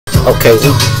Okay, we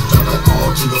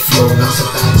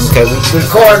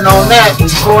recording on that.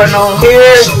 Recording on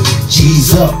here.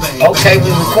 Okay,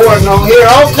 we recording on here.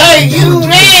 Okay, you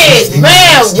did,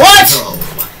 man. What?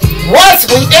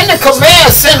 We in the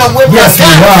command center with yes,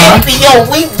 yo,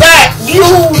 we back. You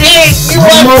did. You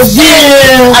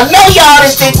understand? I know y'all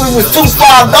didn't think we was too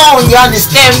far gone. You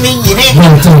understand me? You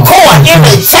didn't. Core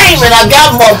Entertainment. I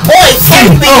got my boy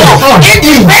KP in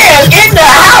the man, in the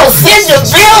house, in the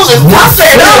building. What's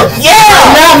it up? Yeah.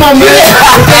 Now, my man.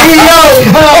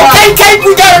 Okay, KP,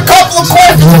 we got a couple of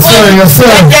questions. Yes, sir.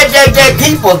 That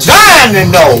people dying to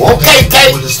know. Okay,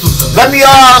 KP.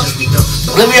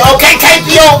 Okay,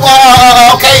 KPO,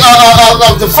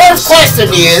 the first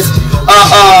question is,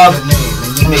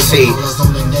 let me see.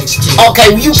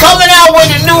 Okay, you coming out with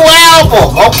a new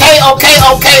album. Okay.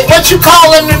 What you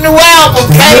calling the new album,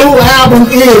 The new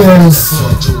album is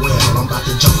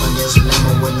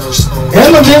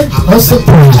Element of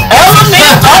Surprise.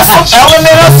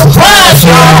 Element of Surprise,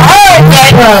 y'all heard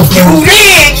that. You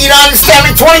did, you understand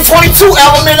me? 2022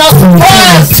 Element of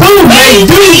Surprise.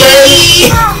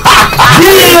 Baby.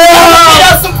 Element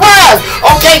of Surprise.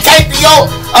 Okay,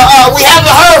 KPO, we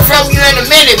haven't heard from you in a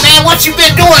minute, man. What you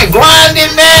been doing?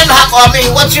 Grinding, man?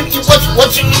 What you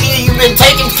been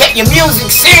taking your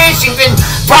music serious? You been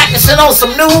practicing on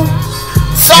some new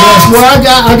songs? Yes, well,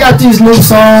 I got these new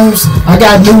songs. I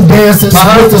got new dances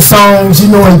with the songs,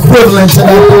 equivalent to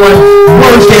that boy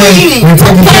working and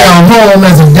taking care of home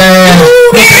as a dad.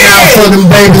 Looking out for them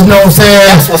babies, know what I'm saying?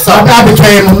 That's what's up. I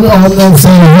became, That's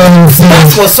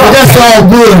what's up. But that's all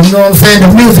good, you know what I'm saying? The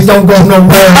music don't go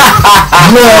nowhere.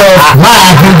 Love,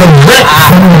 live, and direct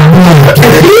from the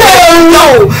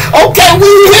Yo. Okay,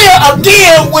 we here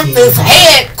again with this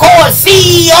headcore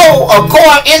CEO of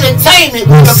Core Entertainment.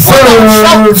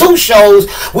 Two shows.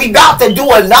 We about to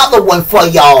do another one for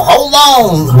y'all. Hold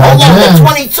on.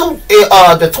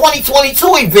 The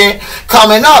 2022 event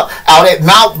coming up out at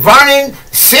Mount Vernon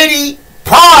City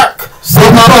Park.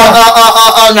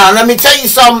 Now let me tell you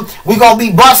something. We're gonna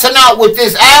be busting out with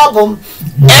this album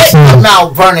at the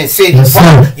Mount Vernon City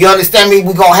Park. You understand me?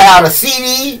 We're gonna have a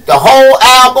CD, the whole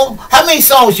album. How many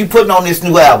songs you putting on this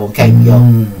new album,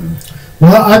 KPO?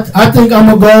 Well, I think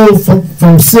I'm gonna go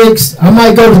from 6. I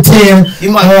might go to 10.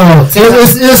 You might.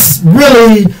 It's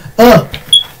really up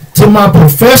to my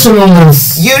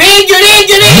professionalness. You need the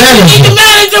manager.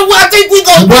 I think we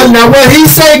go. Now what he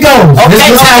say goes. Okay, this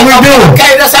is how we do it.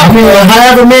 Okay, that's how we do it.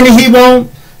 However many he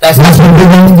want. That's what we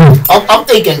gonna do.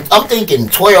 I'm thinking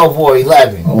 12 or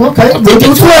 11. Okay, I'm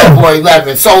thinking 12 or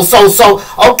 11. So.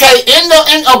 Okay,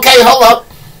 okay, hold up.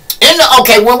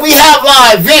 When we have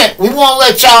our event, we want to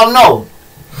let y'all know.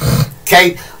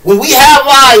 Okay, when we have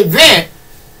our event,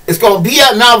 it's gonna be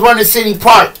at Mount Vernon City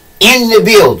Park in the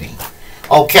building.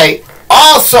 Okay.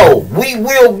 Also, we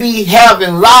will be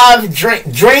having live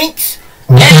drinks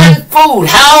and food.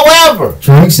 However,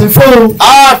 drinks and food.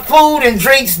 Our food and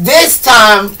drinks this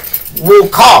time will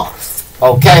cost.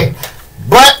 Okay,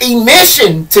 but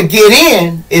admission to get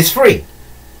in is free.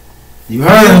 You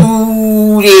heard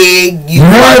you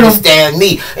understand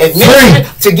me? Admission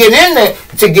to get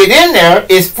in there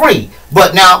is free.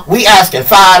 But now we asking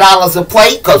 $5 a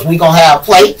plate because we gonna have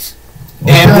plates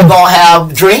and we gonna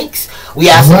have drinks. We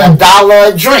asking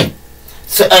 $1 a drink.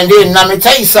 So, and then let me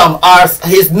tell you something.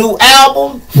 His new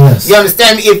album. Yes. You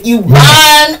understand me? If you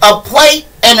buying a plate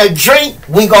and a drink,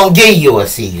 we gonna give you a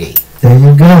CD. There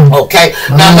you go. Okay.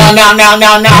 Now.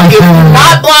 If you're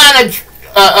not buying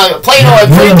a plate or a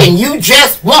drink and you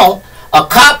just want a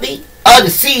copy of the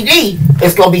CD,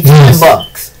 it's gonna be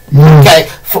 $10. Okay,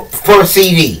 for a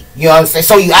CD. You understand?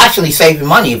 So you actually saving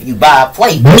money if you buy a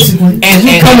plate. Basically. And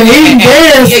you come and eat and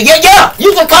dance. Yeah.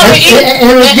 You can come and eat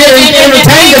and get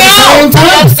entertained at the same time.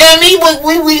 You understand me?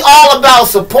 We all about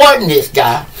supporting this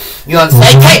guy. You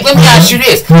understand? Hey, let me ask you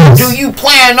this. Do you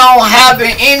plan on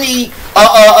having any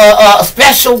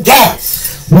special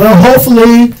guests? Well,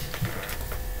 hopefully,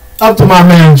 up to my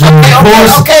manager.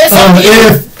 Okay.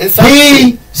 If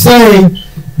he say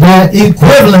that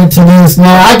equivalent to this,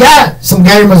 now I got some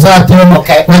gamers out there.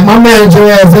 Okay. Like my manager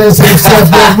has himself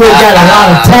that really got a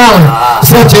lot of talent,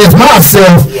 such as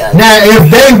myself. Yeah. Now, if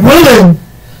they willing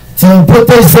to put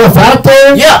themselves out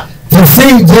there, to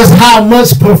see just how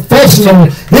much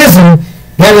professionalism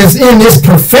that is in this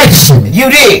perfection.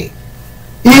 You did.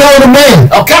 You the man.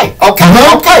 Okay.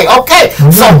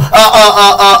 So,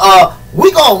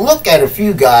 we're going to look at a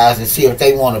few guys and see if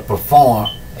they want to perform.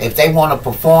 If they want to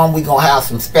perform, we're going to have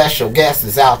some special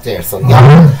guests out there. So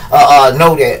y'all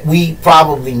know that we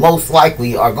probably most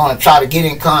likely are going to try to get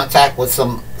in contact with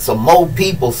some more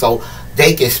people so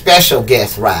they can special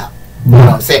guest rap. You know what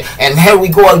I'm saying? And here we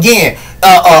go again.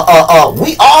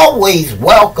 we always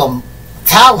welcome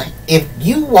talent. If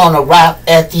you want to rap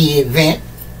at the event,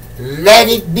 let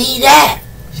it be that.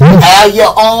 Have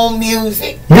your own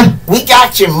music. We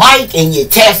got your mic and your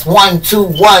test 1 2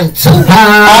 1 2 on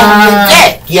the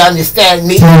deck. You understand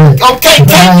me? Okay,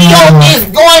 KBO is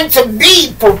going to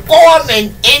be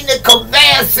performing in the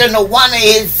Command Center one of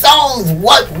his songs.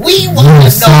 What we want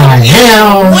to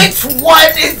know is which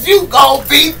one is you gonna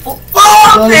be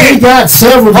performing? We got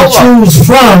several to choose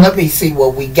from. Let me see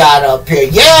what we got up here.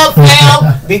 Yeah,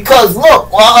 fam. Because look,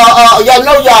 y'all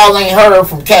know y'all ain't heard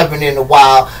from Kevin in a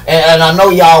while, and I know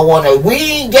y'all wanna. We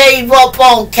ain't gave up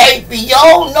on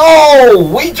KPO.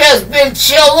 No, we just been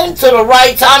chilling to the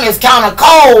right time. It's kind of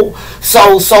cold,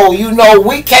 so you know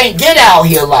we can't get out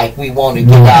here like we want to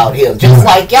get out here. Just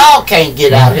like y'all can't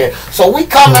get out here. So we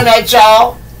coming at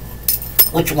y'all.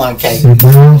 Which one, K?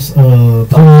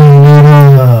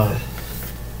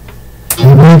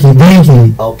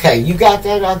 Okay, you got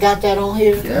that? I got that on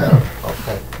here? Yeah.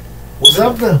 Okay. What's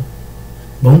up there?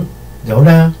 Boom. Go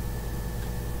down.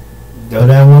 Go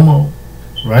down one more.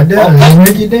 Right there.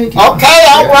 Okay. Okay,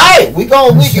 all right. He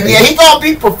gonna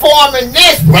be performing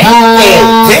this.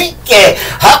 Think it.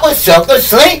 How a sucker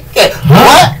slink it.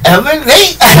 Whatever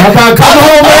they. Y'all about to come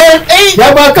on, man.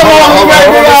 Y'all about to come on.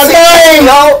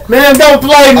 Man, don't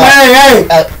play, man. Hey.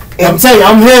 I'm telling you,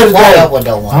 I'm here today.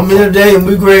 I'm here today, and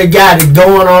we really got it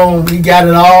going on. We got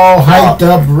it all hyped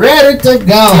up, ready to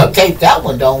go. Okay, that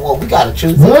one don't work. We gotta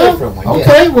choose a different one.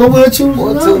 Okay, well we'll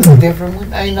choose a different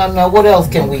one. Ain't nothing. What else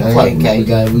can we play, K?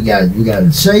 We got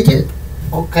to shake it.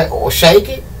 Okay, or shake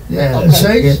it. Yeah,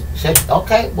 okay. Shake it.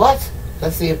 Okay, what?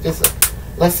 Let's see if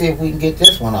we can get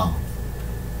this one on.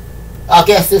 I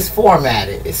guess this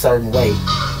formatted a certain way.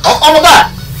 Oh my God!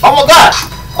 Oh my God!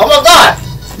 Oh my God!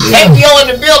 KPO in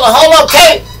the building. Hold up,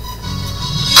 Kate.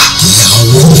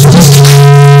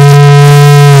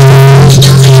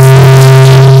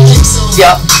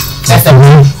 Yep. That's it.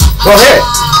 Go ahead.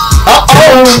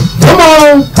 Come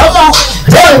on.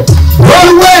 Hey, where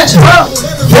you at?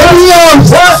 Where you on?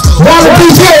 Wanna be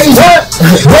here?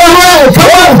 Where you at? Come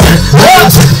on.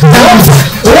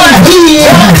 What he?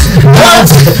 What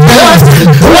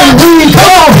we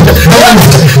come?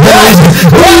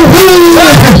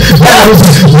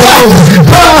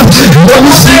 Let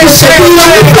me see you shaking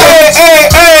on the floor.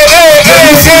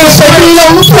 Shaking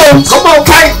on the floor. Come on,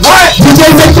 Kate. What?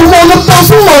 DJ make you wanna bounce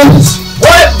some more.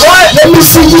 What? Let me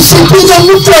see you shaking on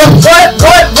the floor. What?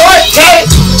 Kate.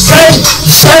 Shake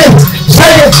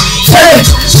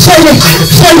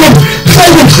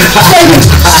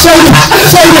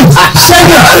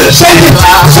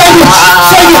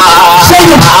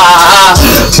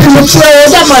in the trail,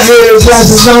 got my hair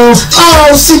glasses on. I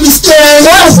don't see me staring.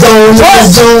 What's going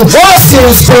on? What's still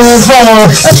staying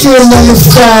hard? I feel on the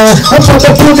side. I'm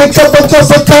gonna put a couple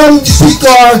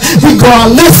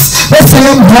regardless. That's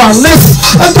him heartless.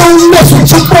 I don't mess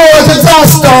with your boy, cause I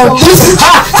start this.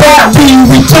 Can't be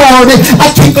retarded.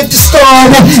 I keep it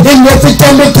started. And every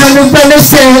time they turn around and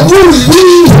say, ooh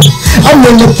wee, I'm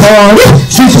in the party,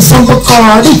 drinking some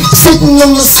Bacardi, sitting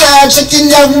on the side,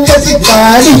 checking out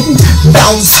everybody.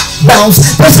 Bounce,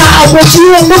 that's how I want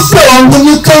you on the floor. When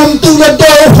you come through the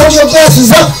door, hold your glasses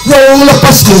up, roll up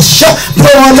a switch up,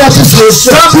 blowing up the switch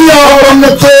up. We all on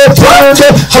the third turn,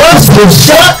 hold a switch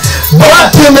up.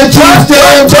 But in the truck,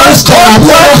 there just stop.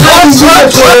 What happens to the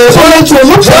club? Turn to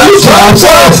the drop. Hey,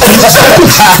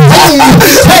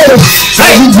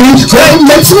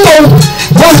 make some more.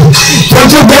 What? Put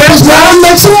your bands down,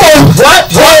 make some more. What?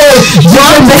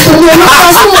 Y'all make some more.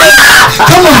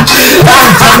 Come on.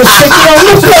 I'm shaking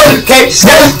on the floor. Okay.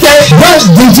 What?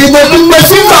 Did you make them make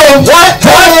some more? What?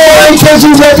 Hey, can't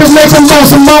you rappers make some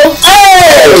more?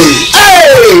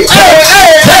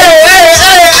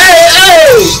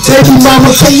 Baby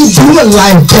mama, can you do it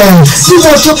like that? You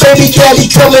want your baby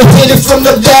daddy come and hit it from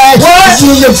the back? What?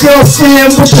 You and your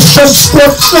girlfriend with the shirt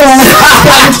skirt on.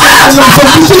 Got it on so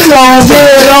you belong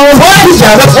dead on. What? You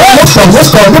got it.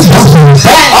 What's going on?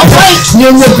 You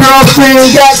and your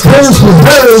girlfriend got curves with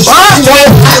hers. What? You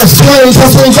ain't how to swing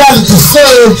cause we ain't got it to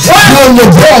serve. What? You and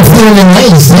your girlfriend and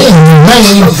ain't saying your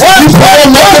name. What? You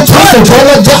better make a twist and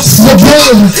pull it up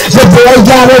again. The boy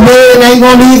got it red, ain't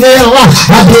gonna leave it alone.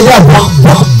 I did that bump.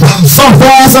 So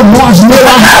fast I marched me,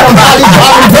 I had a body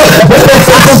with the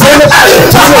focus in it.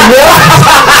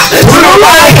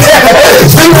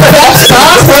 See that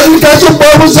stop when you got your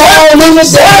bubbles all in the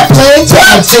damn plane.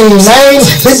 Tag team lane,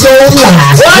 they go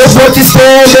live. Just want to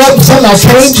stand up till I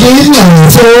can't get none.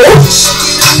 So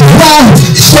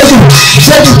shake it,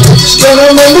 get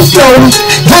on the floor.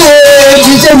 Hey,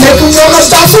 DJ make them wanna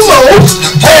bounce some more.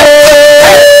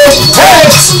 Hey, go ahead.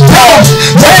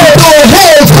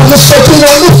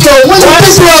 Where the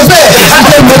big girls at?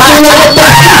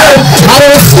 I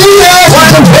don't see her.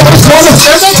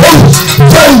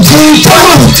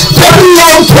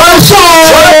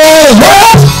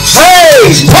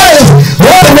 Hey,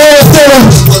 what a man said.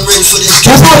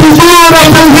 That's how we do it on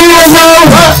the wheel, yo.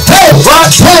 Hey,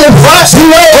 what? Hey, what?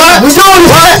 We doing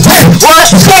what? Hey,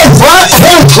 what? Hey, what?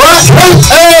 Hey, what? Hey,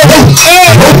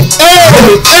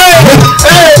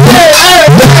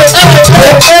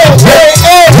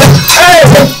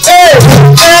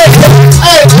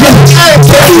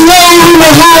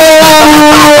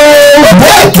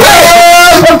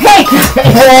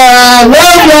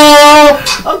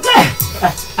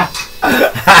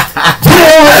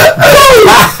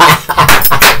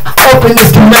 open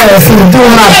this cammera so we're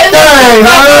doing our thing.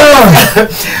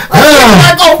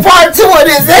 I go part 2 of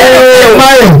this.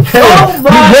 Man. Oh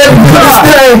my God.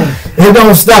 It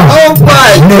don't stop. Oh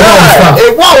my God.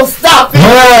 It won't stop.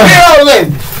 It's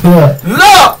feeling.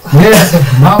 Look.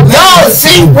 Y'all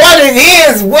see what it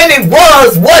is when it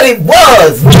was what it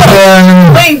was. We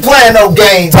ain't playing no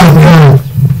games.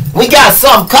 We got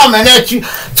something coming at you.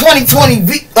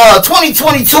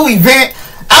 2022 event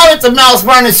out at the Mouse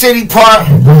Burner City Park.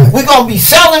 We're gonna be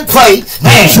selling plates,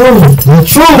 man. True.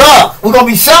 We're gonna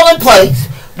be selling plates.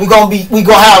 We gonna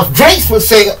have drinks for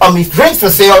sale. Drinks for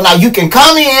sale. Now you can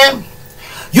come in.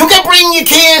 You can bring your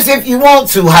kids if you want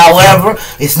to. However,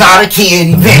 it's not a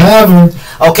kid event.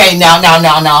 Okay,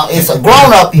 now, it's a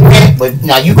grown-up event, but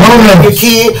now you can bring your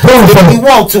kid if you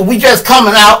want to. We just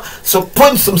coming out, so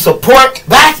putting some support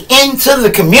back into the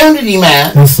community,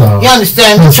 man. You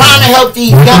understand? We're trying to help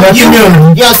these young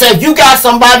youth. You understand? If you got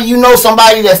somebody, you know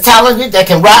somebody that's talented, that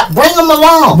can rap, bring them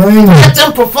along. Let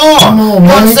them perform.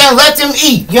 You understand? Let them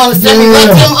eat. You understand me?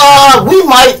 Let them,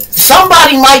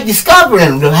 somebody might discover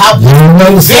them.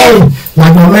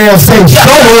 Like my man said, show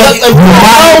up. You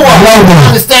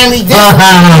understand me? This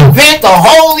event, the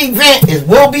whole event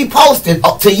will be posted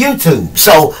up to YouTube.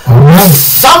 So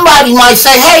somebody might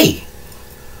say, "Hey,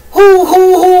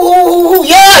 who?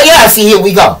 Yeah. See, here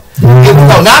we go.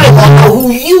 Now they want to know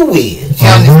who you is. You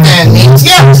understand me?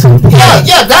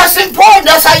 Yeah. That's important.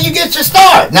 That's how you get your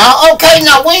start. Now, okay.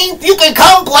 Now you can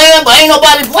come playing, but ain't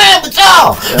nobody playing but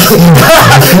y'all.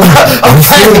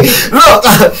 Okay. Look.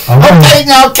 Okay.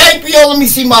 Now, KPO. Let me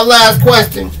see my last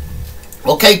question.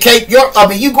 Okay, Kate. You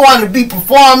going to be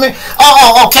performing?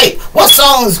 Okay. What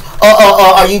songs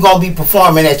are you going to be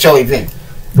performing at your event?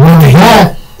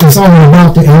 It's only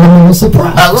about the element of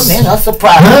surprise. Element of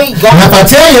surprise. If I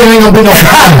tell you, there ain't gonna be no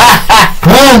surprise.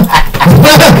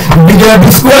 You gotta be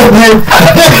square, man.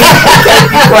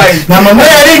 Now my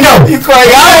man, he know. You crazy?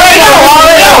 I already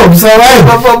know. So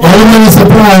element of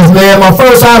surprise, man. My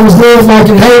first album was Live Like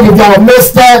in Hate. If y'all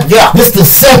missed that, this the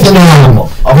second album.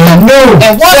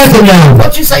 And second album.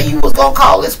 What you say you was gonna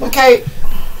call this one, Kate?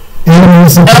 Element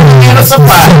of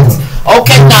surprise.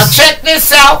 Okay, now check this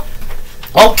out.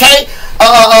 Okay.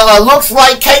 Looks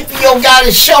like KPO got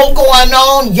his show going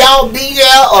on. Y'all be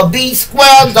there or be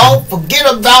square. Don't forget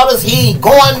about us. He ain't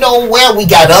going nowhere. We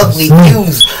got ugly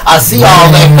views. I see all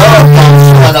that love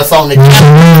showing us on the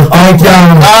channel.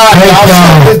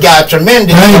 Y'all this got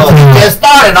tremendous love. Just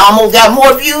started. Almost got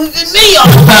more views than me.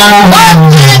 What,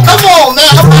 man? Come on,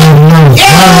 man.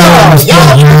 Yeah.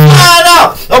 Y'all find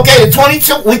out. Okay, the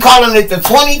 22. We calling it the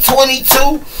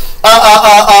 2022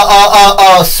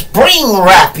 spring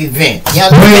rap event. You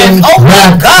understand? Oh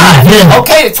my God.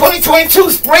 Okay, the 2022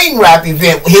 spring rap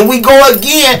event. Here we go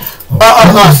again.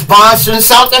 Sponsoring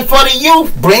something for the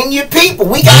youth. Bring your people.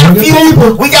 We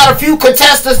got a few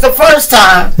contestants the first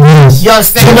time. You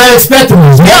understand? Somebody expected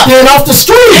us. Getting off the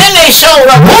street. And they showed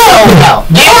up.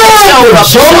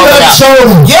 Showed up.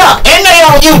 Yeah, and they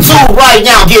on YouTube right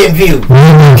now getting views.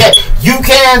 Okay, you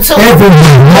can too.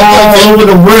 Everywhere, all over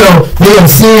the world, they are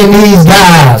seeing these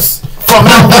guys. From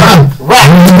Mount Rap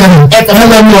at the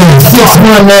Illinois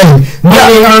 618.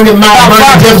 Money earned in Mount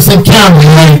Vernon, Jefferson County.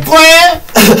 Playing?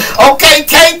 Okay,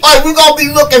 Kate, we're gonna be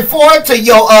looking forward to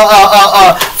your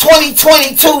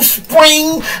 2022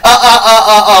 spring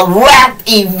rap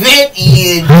event.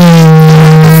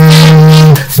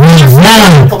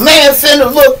 Man, finna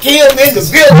look him in the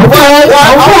building.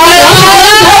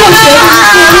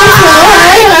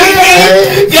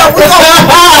 Yeah, we're gonna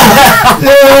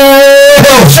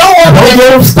show up.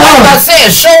 Like I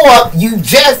said, show up. You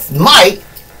just might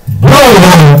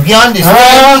blow. You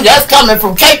understand? That's coming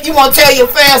from Kate. You want to tell your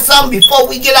fans something before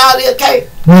we get out of here, Kate?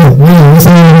 Every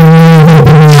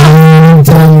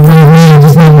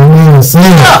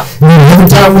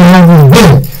time we have an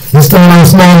event, it's going to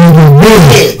small nigga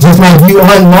big. Just like if you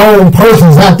unknown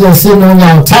persons out there sitting on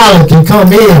y'all talent can come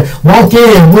in, walk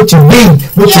in with your beat,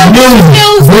 with your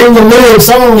music, bring your lyrics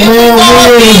on, man.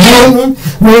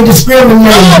 We ain't discriminating.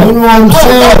 You know what I'm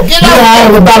saying? We're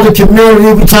all about the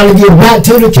community. We're trying to get back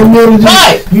to the community.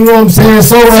 Right. You know what I'm saying?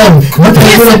 So, support.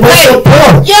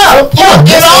 Yeah.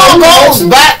 It all goes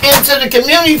back into the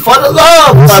community for the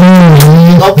love. Okay.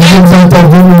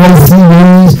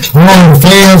 All the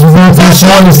fans was out there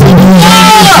showing the CDs,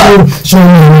 showing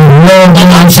love,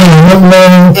 showing them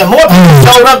love. And more people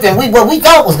showed up than what we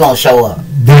thought was going to show up.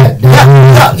 Yeah.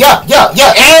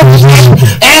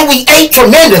 And we ate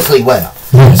tremendously well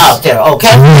out there,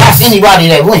 okay? Ask anybody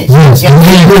that went.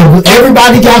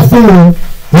 Everybody got food.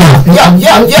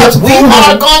 Yeah. We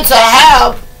are going to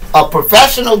have a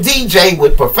professional DJ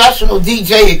with professional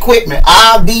DJ equipment.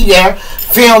 I'll be there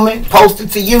filming,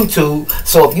 posted to YouTube.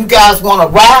 So if you guys want to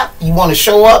rap, you want to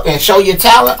show up and show your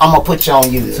talent, I'm going to put you on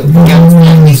YouTube. You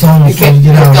can't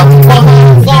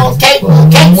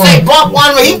say bump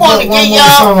one. He want to get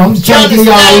y'all. I'm trying to get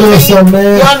y'all a little something,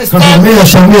 man. You understand? Man,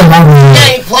 show me a lot of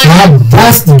I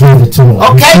got to give it to him.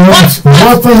 Okay, what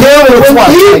for him?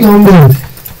 What he gonna do?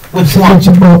 Which one? What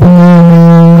you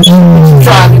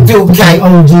trying to do, K?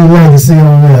 OG legacy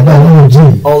on there. That's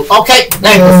OG. Oh, okay. OG.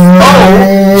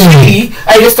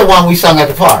 Hey, this the one we sung at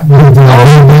the park.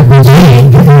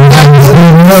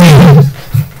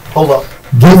 Hold up.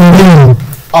 Give me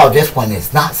Oh, this one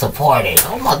is not supported.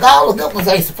 Oh my God, all the good ones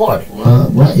ain't supported.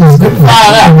 What is Let me find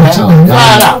out, man.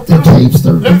 Find out. The tapes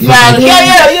Let me find out.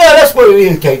 Yeah, that's what it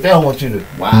is, Kate. They don't want you to.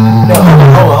 Wow. No,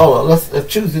 hold on. Let's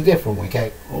choose a different one,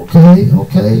 Kate. Okay.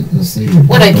 Let's see.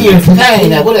 What that Gears of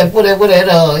Pain? What that?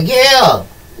 Yeah.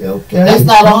 Okay. That's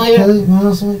not on here. Okay,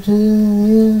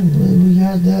 we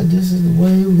got that. This is the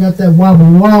way we got that wobble.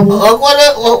 What?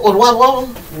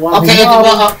 Okay.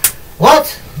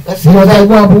 What? Let's see. You got that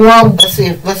wobble. Let's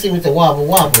see what the wobble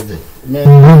do. Man,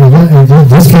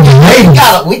 this can be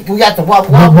ladies. We got the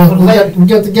wobble. We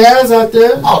got the guys out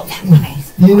there. Oh,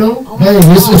 you know, hey,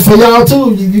 this is for y'all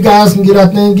too. You guys can get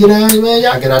out there and get down, man.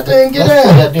 Y'all get out there and get down. Let's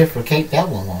put that different Kate. That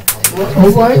one won't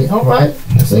play. All right.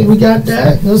 See, we got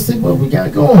that. Let's see what we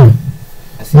got going.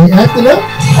 We acting up. Oh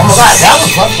my God, that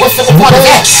was fun. What's up? What is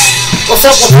that? What's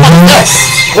up?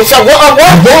 What? I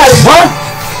got it, what?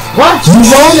 What? You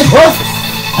want it? What?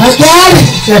 I got it.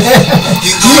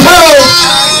 You heard.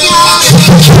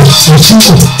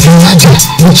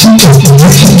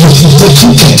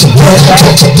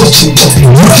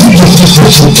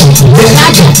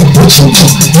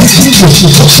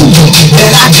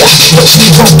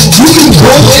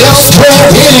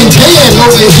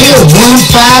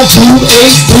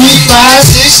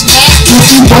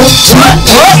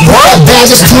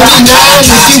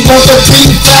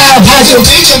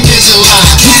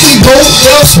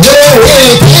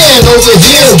 Over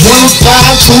here,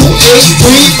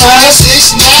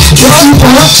 1528356. If you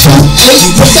want to,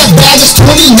 put that bag is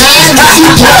 29.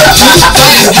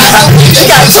 You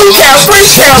got 2 counts,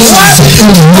 3 counts, what?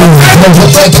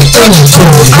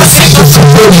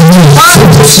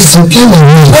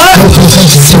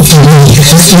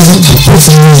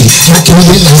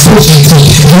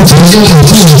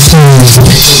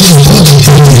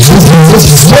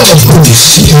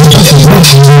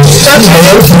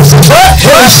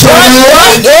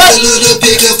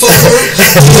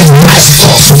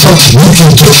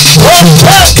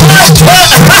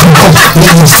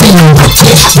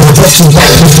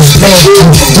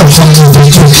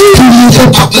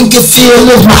 I can feel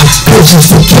it, my purchase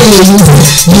for pain.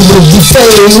 You will be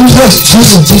fame, you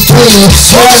will be paying.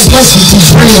 So I must be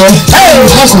real. Hey,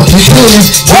 must be paying.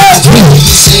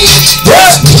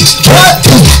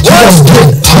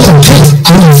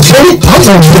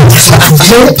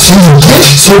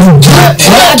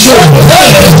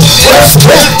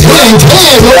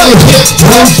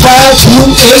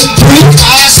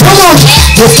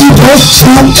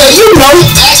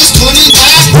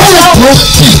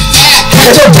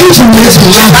 Had your vision is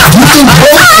you can go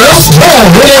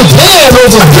elsewhere. It ain't bad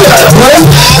over here.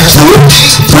 1, 2,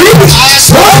 3,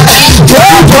 4. There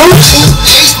you go.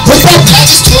 With that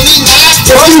package 29.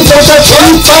 If you go to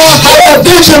 25, how that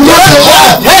vision looking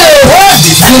like? Hey, what?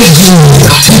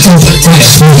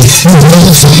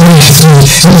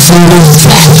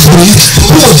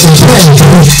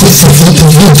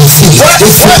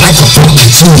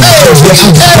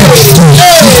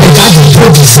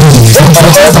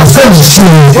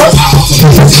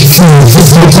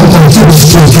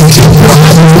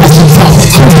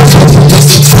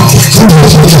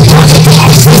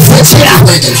 What?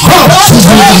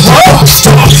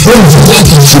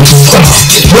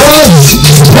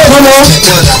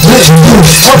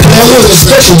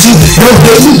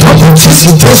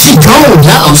 She gone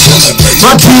now.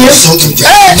 My kids,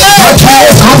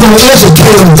 I'm gonna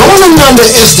educate them. Don't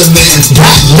underestimate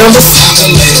that numbers.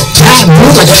 That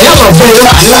move like an elevator.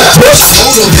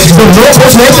 The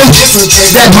locals making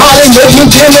that Molly making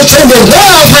chemistry. They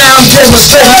love how I'm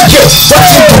demonstrating.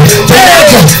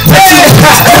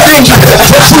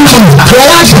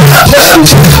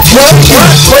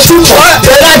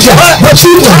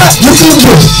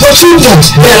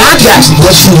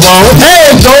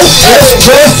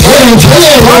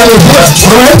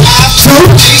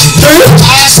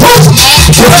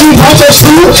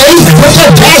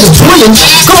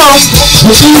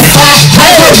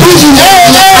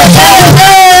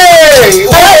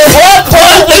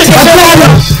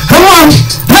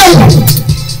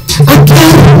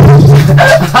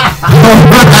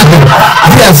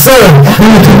 Yes, sir.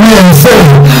 Yes, sir.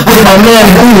 My man,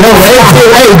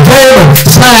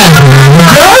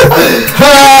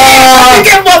 hey,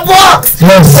 Get my box.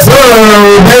 yes, sir.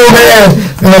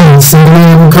 So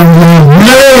man, come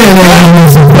here.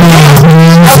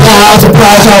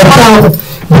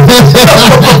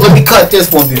 Let me cut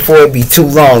this one before it be too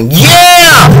long.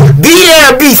 Yeah! Be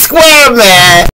there, be square, man.